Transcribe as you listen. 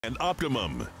and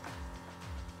Optimum.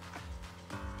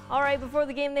 All right, before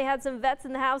the game, they had some vets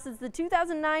in the house. It's the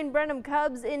 2009 Brenham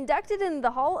Cubs inducted in the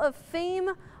Hall of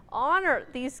Fame honor.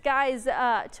 These guys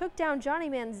took down Johnny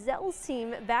Manziel's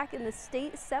team back in the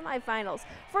state semifinals.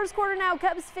 First quarter now,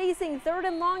 Cubs facing third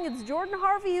and long. It's Jordan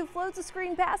Harvey who floats a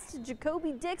screen pass to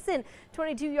Jacoby Dixon.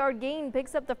 22-yard gain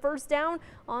picks up the first down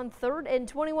on 3rd and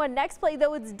 21. Next play,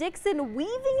 though, it's Dixon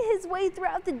weaving his way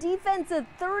throughout the defense. A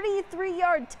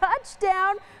 33-yard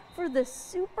touchdown for the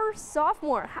super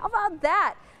sophomore. How about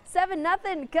that?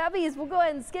 7-0 Cubbies. We'll go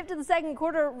ahead and skip to the second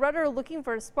quarter. Rudder looking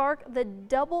for a spark. The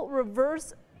double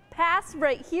reverse pass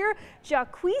right here.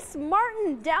 Jaquise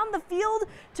Martin down the field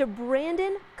to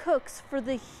Brandon Cooks for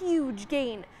the huge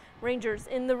gain. Rangers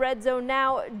in the red zone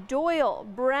now. Doyle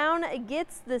Brown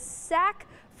gets the sack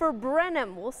for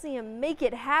Brenham. We'll see him make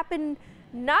it happen.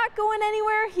 Not going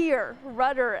anywhere here.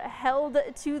 Rudder held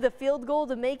to the field goal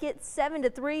to make it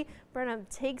 7-3. Brenham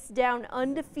takes down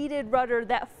undefeated Rudder.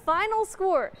 That final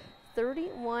score,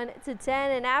 31-10.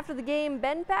 And after the game,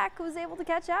 Ben Pack was able to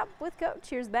catch up with Coach.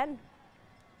 Here's Ben.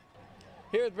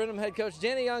 Here with Brenham head coach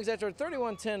Danny Youngs after a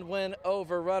 31-10 win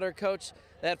over Rudder. Coach,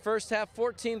 that first half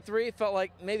 14-3 felt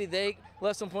like maybe they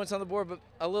left some points on the board, but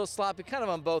a little sloppy, kind of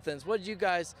on both ends. What did you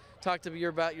guys talk to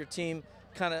about your team?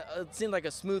 It seemed like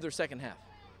a smoother second half.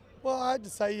 Well, I had to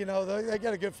say, you know, they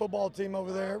got a good football team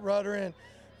over there at Rudder, and,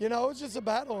 you know, it's just a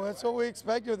battle. That's what we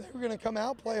expected. They were going to come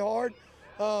out, play hard.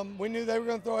 We knew they were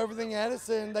going to throw everything at us,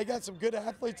 and they got some good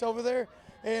athletes over there,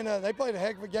 and they played a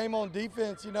heck of a game on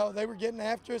defense. You know, they were getting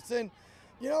after us, and,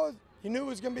 you know, you knew it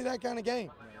was going to be that kind of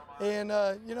game. And,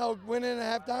 you know, went in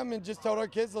at halftime and just told our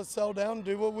kids, let's settle down and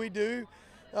do what we do,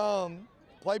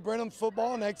 play Brenham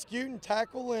football and execute and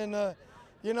tackle, and,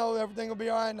 you know, everything will be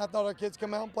all right. And I thought our kids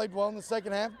come out and played well in the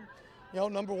second half. You know,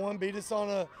 number one beat us on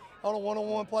a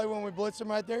one-on-one play when we blitzed him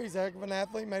right there. He's a heck of an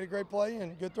athlete, made a great play,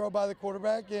 and good throw by the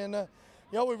quarterback. And, you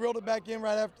know, we reeled it back in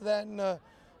right after that and,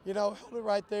 you know, held it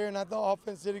right there. And I thought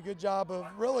offense did a good job of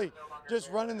really just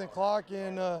running the clock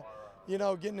and, you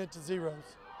know, getting it to zeros.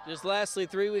 Just lastly,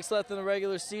 3 weeks left in the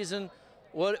regular season.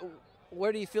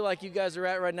 Where do you feel like you guys are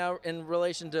at right now in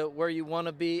relation to where you want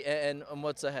to be and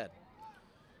what's ahead?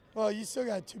 Well, you still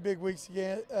got 2 big weeks to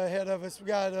get ahead of us. We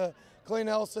got Clean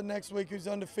Elsa next week, who's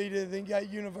undefeated. Then you got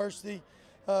University,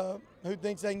 who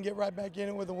thinks they can get right back in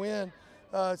it with a win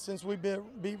since we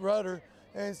beat Rudder.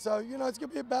 And so, you know, it's going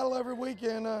to be a battle every week,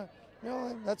 and, you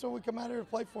know, that's what we come out here to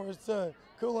play for. It's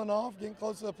cooling off, getting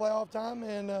close to the playoff time,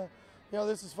 and, you know,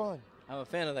 this is fun. I'm a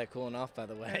fan of that cooling off, by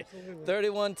the way. Absolutely.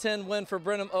 31-10 win for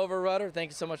Brenham over Rudder.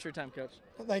 Thank you so much for your time, Coach.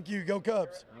 Thank you. Go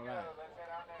Cubs. All right.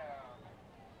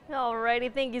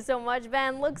 Alrighty, thank you so much,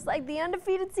 Ben. Looks like the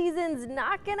undefeated season's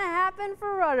not going to happen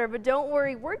for Rudder, but don't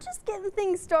worry, we're just getting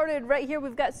things started right here.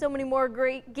 We've got so many more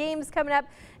great games coming up,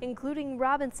 including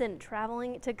Robinson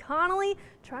traveling to Connolly,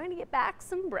 trying to get back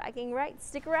some bragging rights.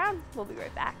 Stick around. We'll be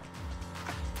right back.